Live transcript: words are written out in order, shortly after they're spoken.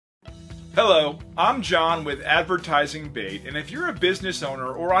Hello, I'm John with Advertising Bait, and if you're a business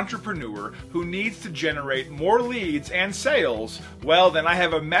owner or entrepreneur who needs to generate more leads and sales, well, then I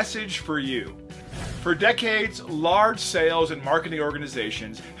have a message for you. For decades, large sales and marketing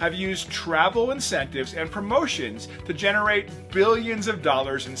organizations have used travel incentives and promotions to generate billions of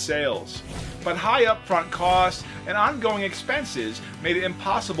dollars in sales. But high upfront costs and ongoing expenses made it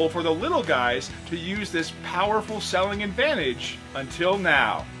impossible for the little guys to use this powerful selling advantage until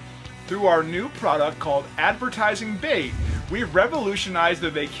now. Through our new product called Advertising Bait, we've revolutionized the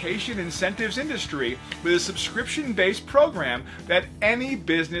vacation incentives industry with a subscription-based program that any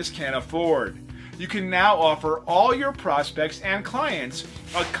business can afford. You can now offer all your prospects and clients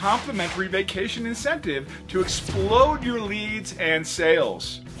a complimentary vacation incentive to explode your leads and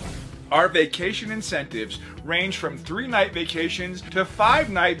sales. Our vacation incentives range from 3-night vacations to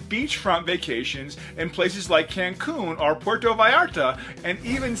 5-night beachfront vacations in places like Cancun or Puerto Vallarta, and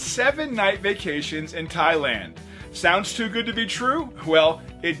even 7-night vacations in Thailand. Sounds too good to be true? Well,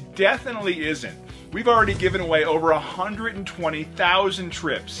 it definitely isn't. We've already given away over 120,000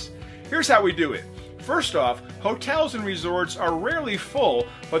 trips. Here's how we do it. First off, hotels and resorts are rarely full,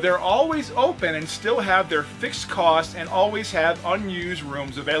 but they're always open and still have their fixed costs and always have unused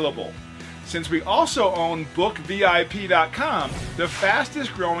rooms available. Since we also own bookvip.com, the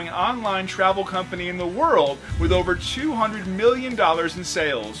fastest growing online travel company in the world with over $200 million in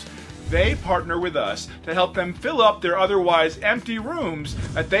sales, they partner with us to help them fill up their otherwise empty rooms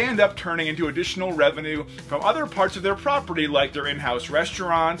that they end up turning into additional revenue from other parts of their property, like their in-house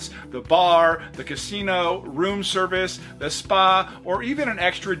restaurants, the bar, the casino, room service, the spa, or even an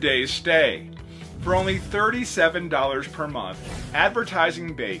extra day's stay. For only $37 per month,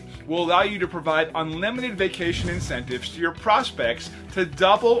 Advertising Bait will allow you to provide unlimited vacation incentives to your prospects to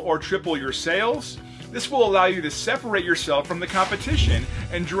double or triple your sales. This will allow you to separate yourself from the competition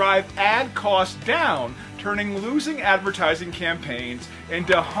and drive ad costs down, turning losing advertising campaigns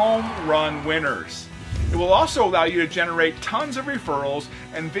into home run winners. It will also allow you to generate tons of referrals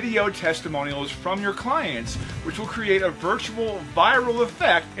and video testimonials from your clients, which will create a virtual viral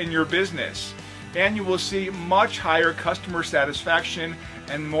effect in your business. And you will see much higher customer satisfaction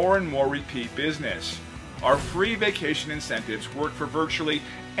and more repeat business. Our free vacation incentives work for virtually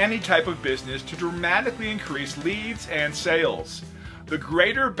any type of business to dramatically increase leads and sales. The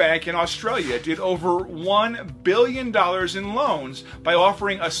Greater Bank in Australia did over $1 billion in loans by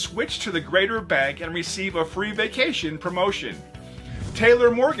offering a switch to the Greater Bank and receive a free vacation promotion.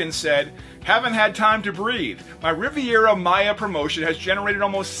 Taylor Morgan said, "Haven't had time to breathe. My Riviera Maya promotion has generated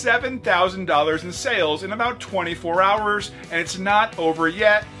almost $7,000 in sales in about 24 hours, and it's not over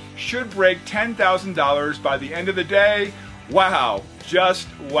yet. Should break $10,000 by the end of the day. Wow, just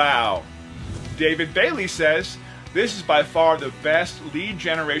wow." David Bailey says, "This is by far the best lead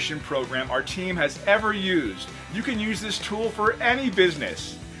generation program our team has ever used. You can use this tool for any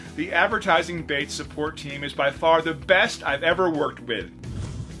business. The Advertising Bait support team is by far the best I've ever worked with."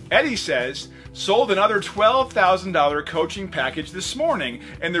 Eddie says, "Sold another $12,000 coaching package this morning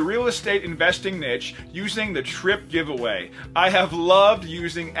in the real estate investing niche using the trip giveaway. I have loved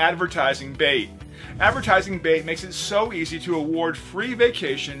using Advertising Bait. Advertising Bait makes it so easy to award free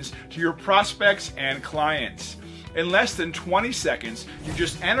vacations to your prospects and clients. In less than 20 seconds, you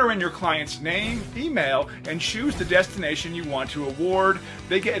just enter in your client's name, email, and choose the destination you want to award.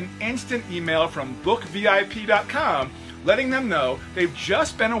 They get an instant email from bookvip.com letting them know they've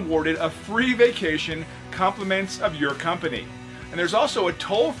just been awarded a free vacation, compliments of your company. And there's also a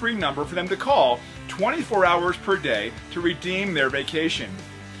toll-free number for them to call 24 hours per day to redeem their vacation.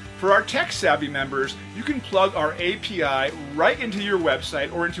 For our tech-savvy members, you can plug our API right into your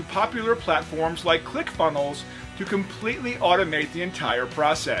website or into popular platforms like ClickFunnels to completely automate the entire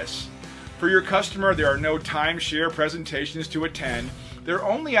process. For your customer, there are no timeshare presentations to attend. Their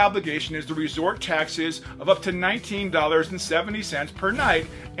only obligation is the resort taxes of up to $19.70 per night,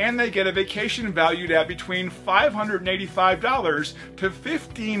 and they get a vacation valued at between $585 to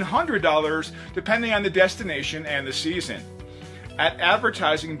 $1,500 depending on the destination and the season. At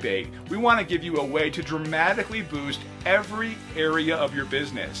Advertising Bait, we want to give you a way to dramatically boost every area of your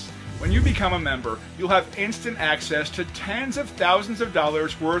business. When you become a member, you'll have instant access to tens of thousands of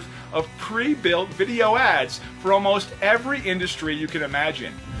dollars worth of pre-built video ads for almost every industry you can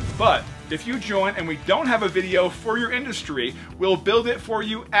imagine. But if you join and we don't have a video for your industry, we'll build it for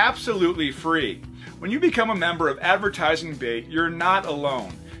you absolutely free. When you become a member of Advertising Bait, you're not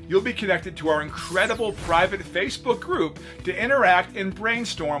alone. You'll be connected to our incredible private Facebook group to interact and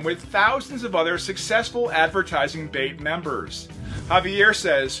brainstorm with thousands of other successful Advertising Bait members. Javier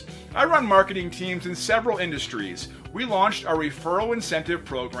says, "I run marketing teams in several industries. we launched our referral incentive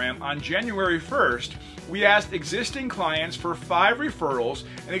program on January 1st. We asked existing clients for 5 referrals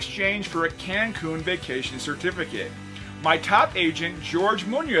in exchange for a Cancun vacation certificate. My top agent, George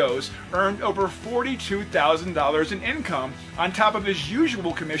Munoz, earned over $42,000 in income on top of his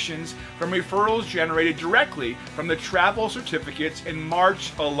usual commissions from referrals generated directly from the travel certificates in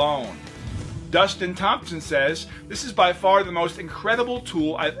March alone. Dustin Thompson says, "This is by far the most incredible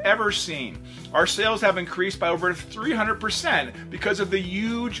tool I've ever seen. Our sales have increased by over 300% because of the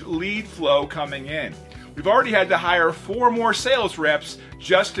huge lead flow coming in. We've already had to hire 4 more sales reps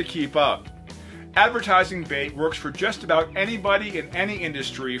just to keep up." Advertising Bait works for just about anybody in any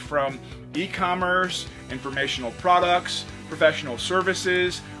industry, from e-commerce, informational products, professional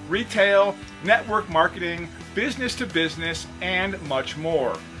services, retail, network marketing, business to business, and much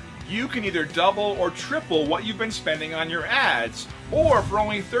more. You can either double or triple what you've been spending on your ads, or for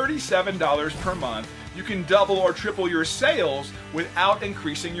only $37 per month, you can double or triple your sales without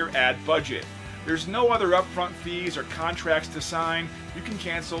increasing your ad budget. There's no other upfront fees or contracts to sign. You can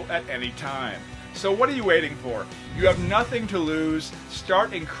cancel at any time. So what are you waiting for? You have nothing to lose.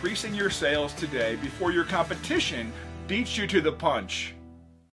 Start increasing your sales today before your competition beats you to the punch.